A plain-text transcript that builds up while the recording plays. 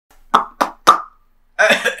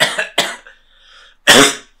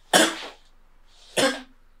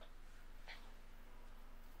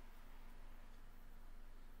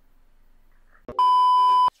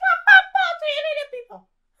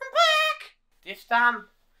This time,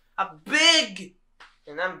 I'm big!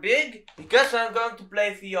 And I'm big because I'm going to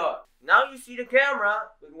play VR. Now you see the camera,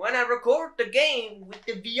 but when I record the game with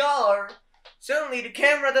the VR, suddenly the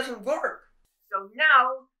camera doesn't work. So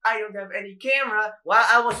now, I don't have any camera while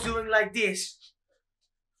I was doing like this.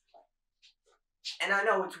 And I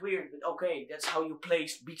know it's weird, but okay, that's how you play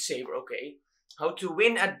Beat Saber, okay? How to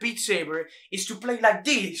win at Beat Saber is to play like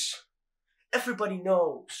this. Everybody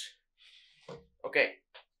knows. Okay,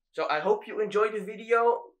 so I hope you enjoyed the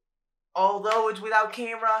video. Although it's without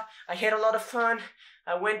camera, I had a lot of fun.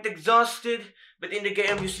 I went exhausted, but in the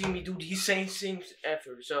game you see me do these same things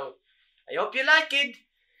ever. So, I hope you like it.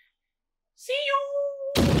 See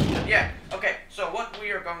you! Yeah, okay, so what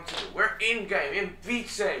we are going to do. We're in-game, in Beat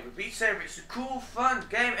Saber. Beat Saber is a cool, fun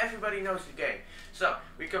game. Everybody knows the game. So,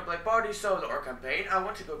 we can play party, solo, or campaign. I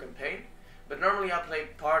want to go campaign. But normally I play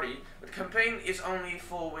party. But campaign is only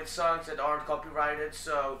full with songs that aren't copyrighted,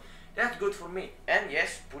 so that's good for me. And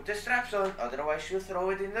yes, put the straps on, otherwise you'll throw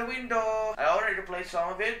it in the window. I already played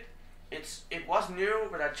some of it. It was new,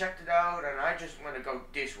 but I checked it out and I just want to go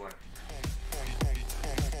this one.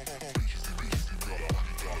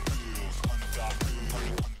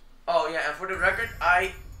 Oh yeah, and for the record,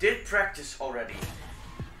 I did practice already.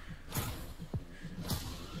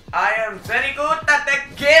 I am very good at the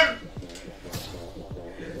game.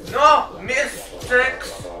 No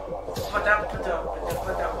mistakes.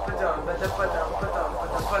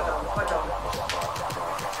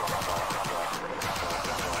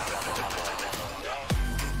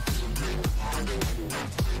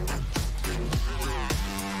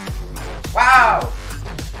 Wow!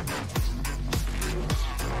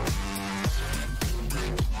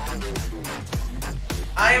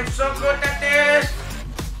 I am so good at this!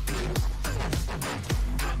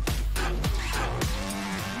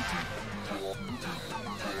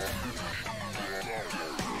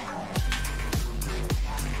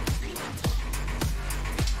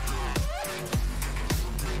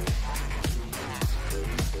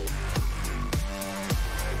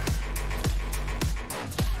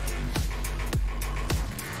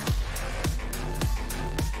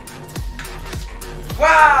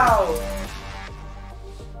 Wow!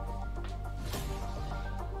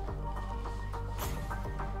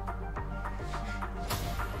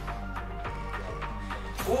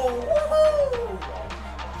 Woohoo!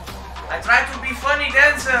 I try to be funny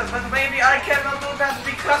dancer, but maybe I cannot do that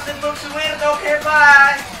because it looks weird. Okay,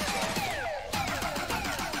 bye!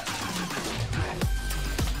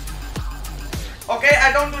 Okay,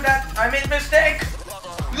 I don't do that. I made a mistake.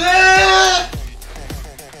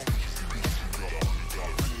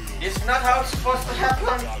 This is not how it's supposed to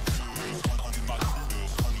happen.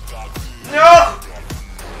 No!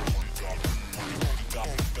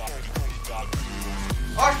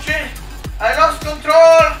 Oh shit! I lost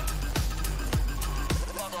control!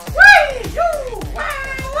 Whee! You!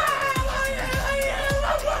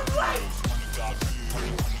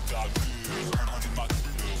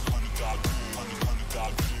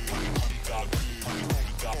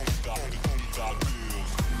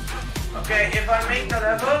 Okay, if I make the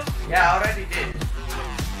level, yeah, I already did.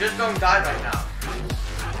 Just don't die right now.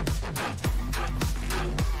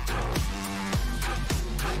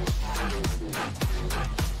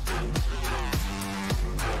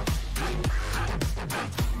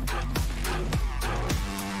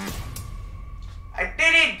 I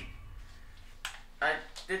did it! I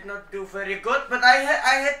did not do very good, but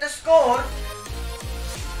I hit the score.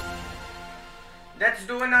 Let's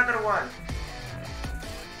do another one.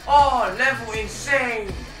 Oh, level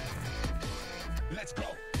insane! Let's go!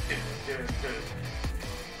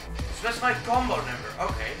 Specify combo number,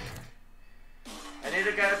 okay. I need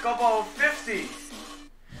to get a couple of 50s.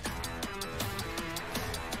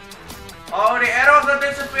 Oh, the arrows are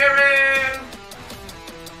disappearing!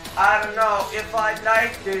 I don't know if I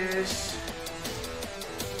like this.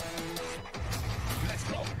 Let's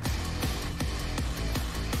go!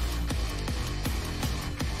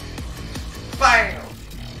 Bam!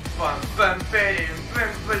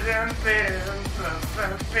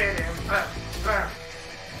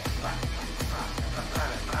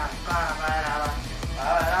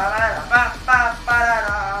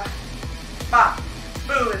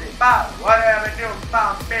 Whatever do,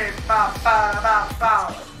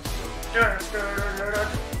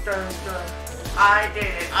 I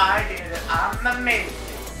did it, I'm amazing.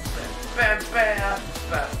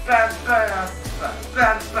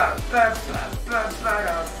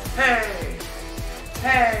 Hey!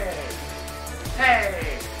 Hey!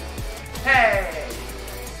 Hey! Hey!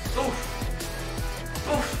 Oof!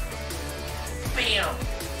 Oof! Bam!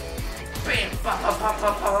 Bam! Ba ba ba ba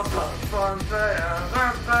ba ba ba ba ba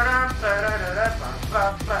ba ba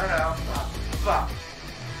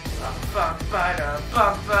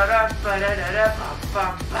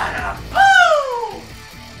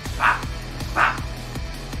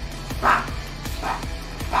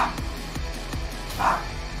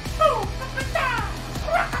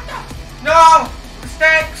no!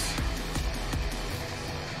 Mistakes!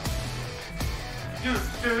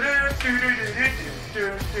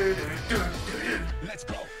 Let's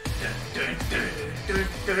go.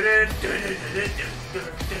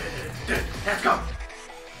 Let's go!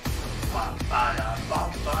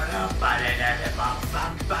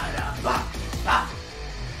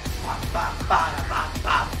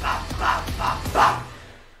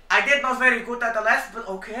 I did not very good at the left, but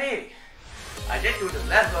okay. I did do the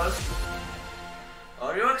levels.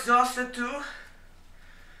 Are you exhausted too?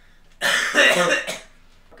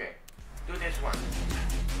 Okay, do this one.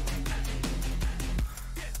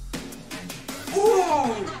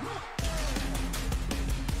 Ooh!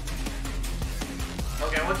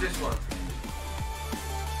 Okay, what's this one?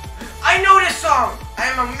 I know this song! I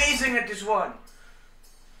am amazing at this one.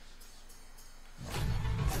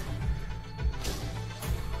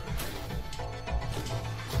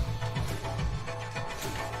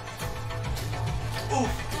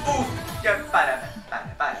 Oof, oof. Yeah, para.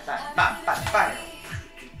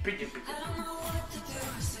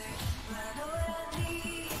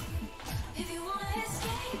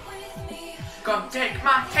 Come take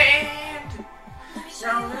my hand. No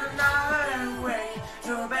another way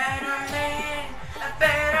to a better land, a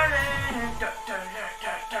better land.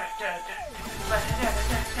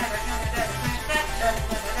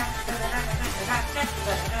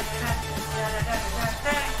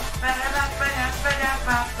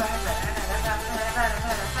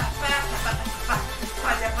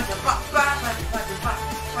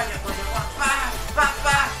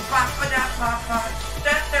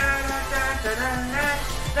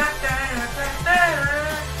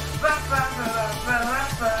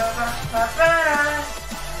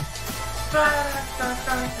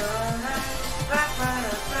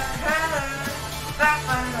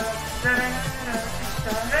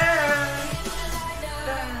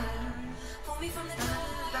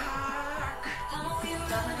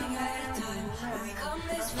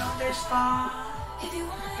 If you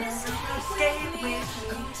wanna escape with me,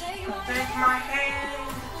 take my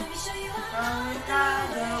hand.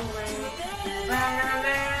 Another way, better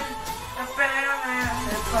land, a better land.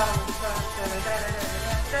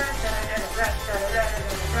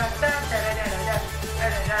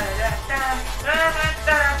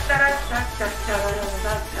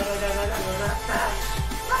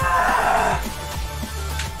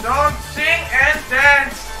 Don't sing and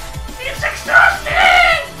dance. It's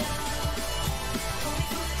exhausting.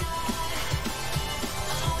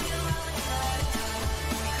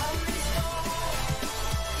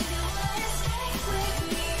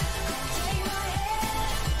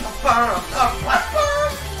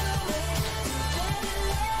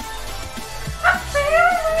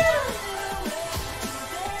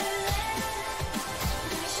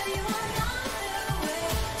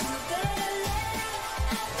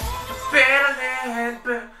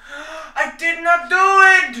 I did not do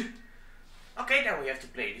it! Okay, then we have to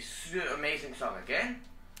play this amazing song again.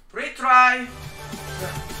 Retry!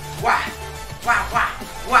 Wah! Wah! Wah!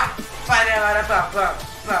 Wah!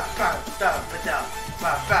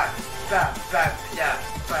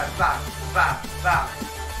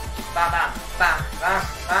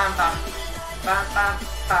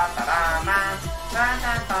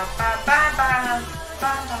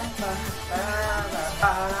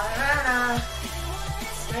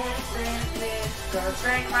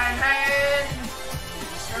 Take my hand,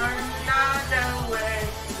 another way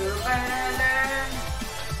to better land,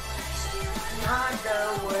 another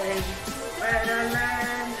way to better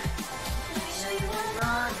land,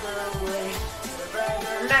 another way to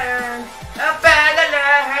better land, a better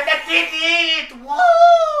land. I did it!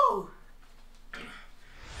 Whoa!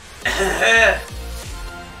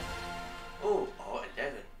 Oh,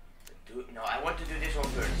 11. No, I want to do this one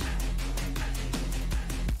first.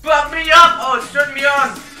 Pump me up! Oh, turn me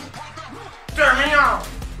on! Turn me on!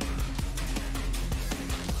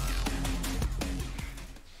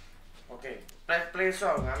 Okay, play a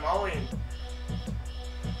song. I'm all in.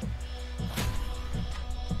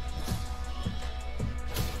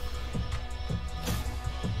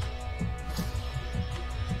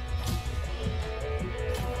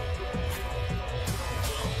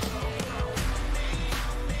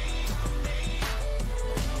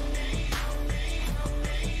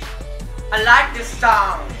 I like this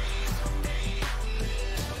song.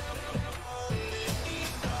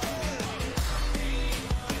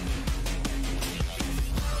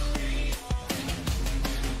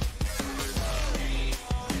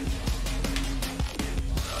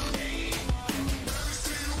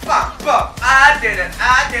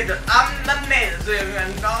 I did it, I'm amazing,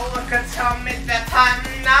 and no one can tell me that I'm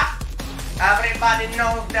not. Everybody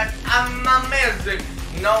knows that I'm amazing.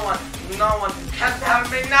 No one can tell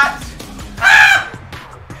me not. Ah!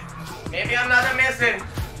 Maybe I'm not amazing,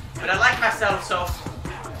 but I like myself, so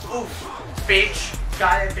oof, bitch,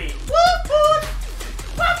 gotta be. Whoop whoop,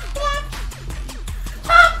 whoop whoop,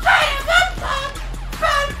 bum bam bum bum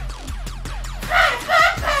bum, bum bum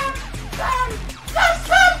bum bum, bum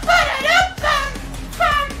bum bum bum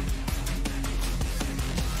bum.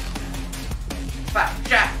 Ba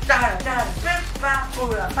ja da da da ba ba ba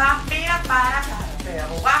ba ba ba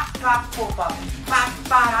ba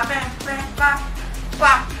ba ba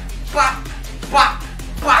ba ba ba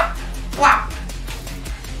ba ba.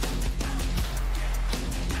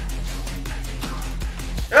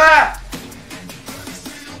 Ah!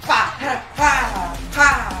 Ha ha ha ha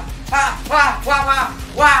wa wa wa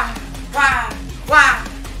wa wa wa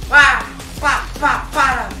wa ba ba ba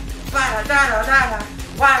da da da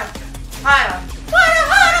wa ha ha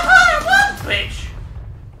bitch.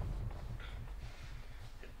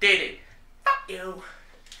 Did it. Fuck you.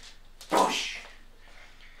 Push.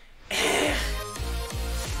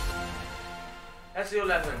 That's the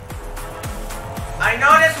 11. I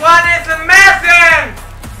know this one is amazing!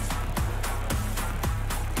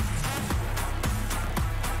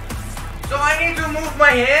 So I need to move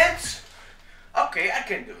my hands? Okay, I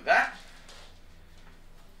can do that.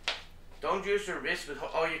 Don't use your wrist, but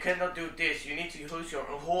oh, you cannot do this. You need to use your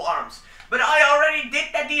whole arms. But I already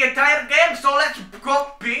did that the entire game, so let's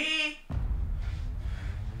go B.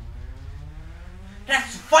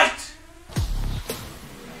 Let's fight!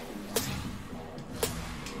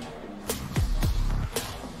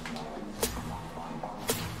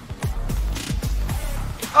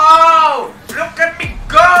 Oh! Look at me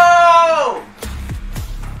go!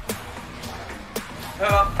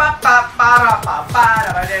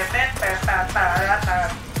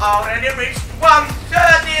 Already reached 130!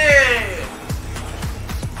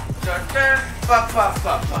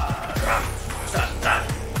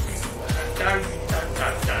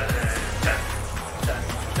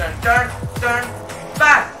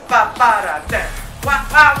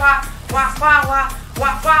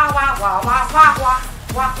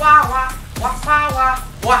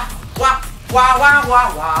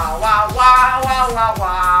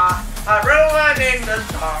 I'm ruining the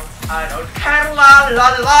song. I don't care, la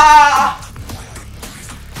la la.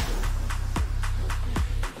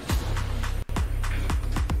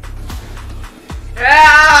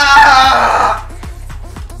 Yeah!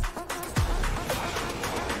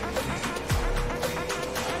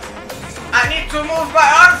 I need to move my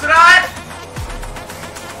arms, right?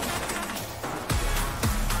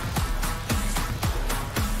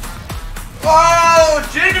 Oh,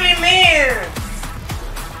 jiggly man!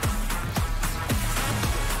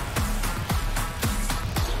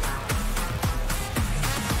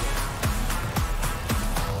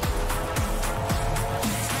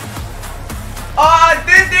 Oh, I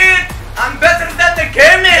did it! I'm better than the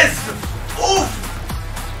game is! Oof!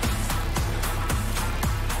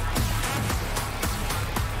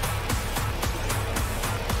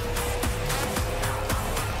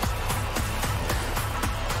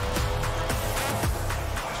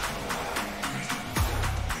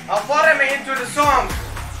 How far am I into the song?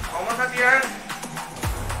 Almost at the end?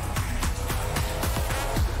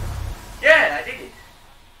 Yeah, I did it.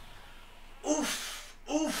 Oof!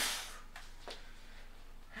 Oof!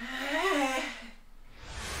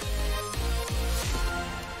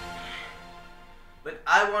 But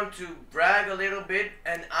I want to brag a little bit,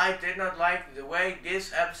 and I did not like the way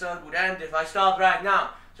this episode would end if I stopped right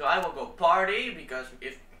now. So I will go party, because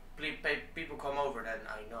if people come over, then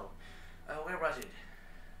I know. Where was it?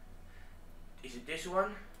 Is it this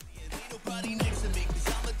one?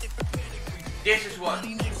 This is one.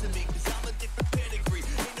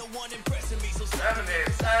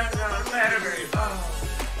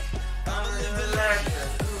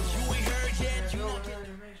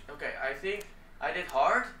 Okay, I think I did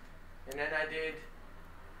hard, and then I did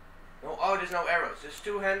no. Oh, there's no arrows. It's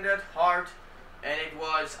two-handed, hard, and it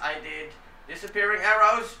was I did disappearing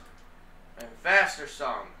arrows and faster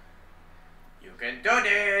song. You can do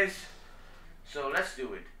this. So let's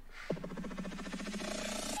do it. I'm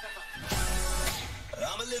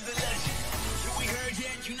a living legend. You ain't heard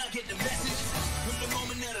yet, you not get the message. From the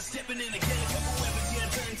moment that I'm stepping in again, a couple weapons, yeah,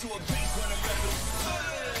 I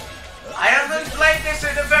haven't played this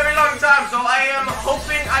in a very long time, so I am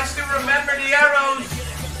hoping I still remember the arrows.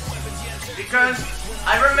 Because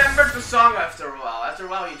I remembered the song after a while. After a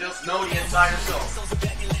while, you just know the entire song.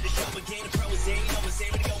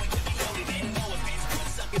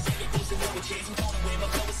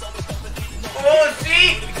 Oh,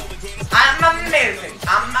 see? I'm amazing.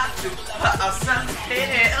 I'm a super awesome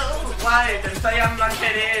kitty. Oh, why did say I'm a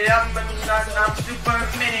kitty? I'm super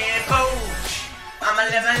mini coach. I'm a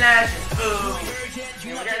living legend. Ooh,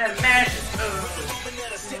 you get a magic. Ooh,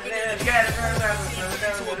 get a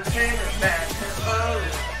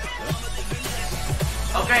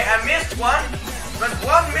okay, I missed one, but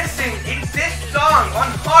one missing is this song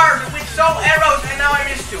on hard with so arrows, and now I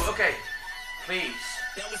missed two. Okay, please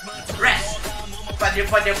rest.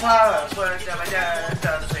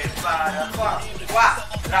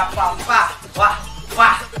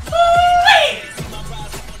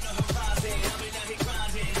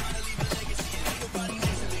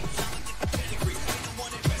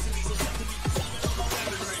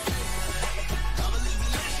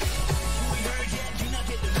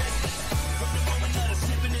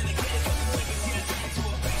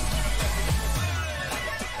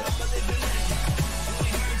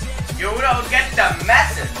 You don't get the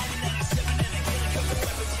message.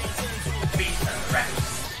 Beast and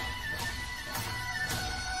rest.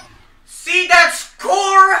 See that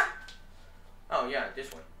score? Oh yeah,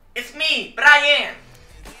 this one. It's me, Brian.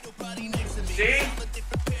 See?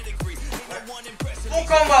 Full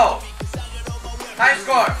combo. High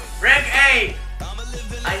score. Rank A.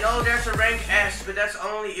 I know there's a rank S, but that's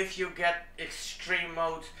only if you get extreme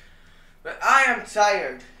mode. But I am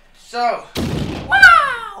tired. So,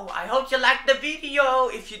 wow! I hope you liked the video.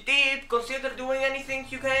 If you did, consider doing anything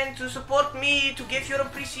you can to support me, to give your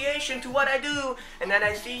appreciation to what I do. And then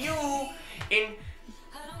I see you in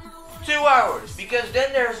 2 hours, because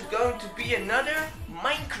then there's going to be another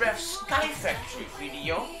Minecraft Sky Factory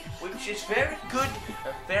video, which is very good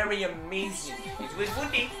and very amazing. It's with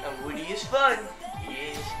Woody, and Woody is fun.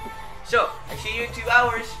 Yes. So, I see you in 2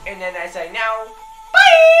 hours, and then I say now,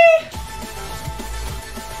 bye!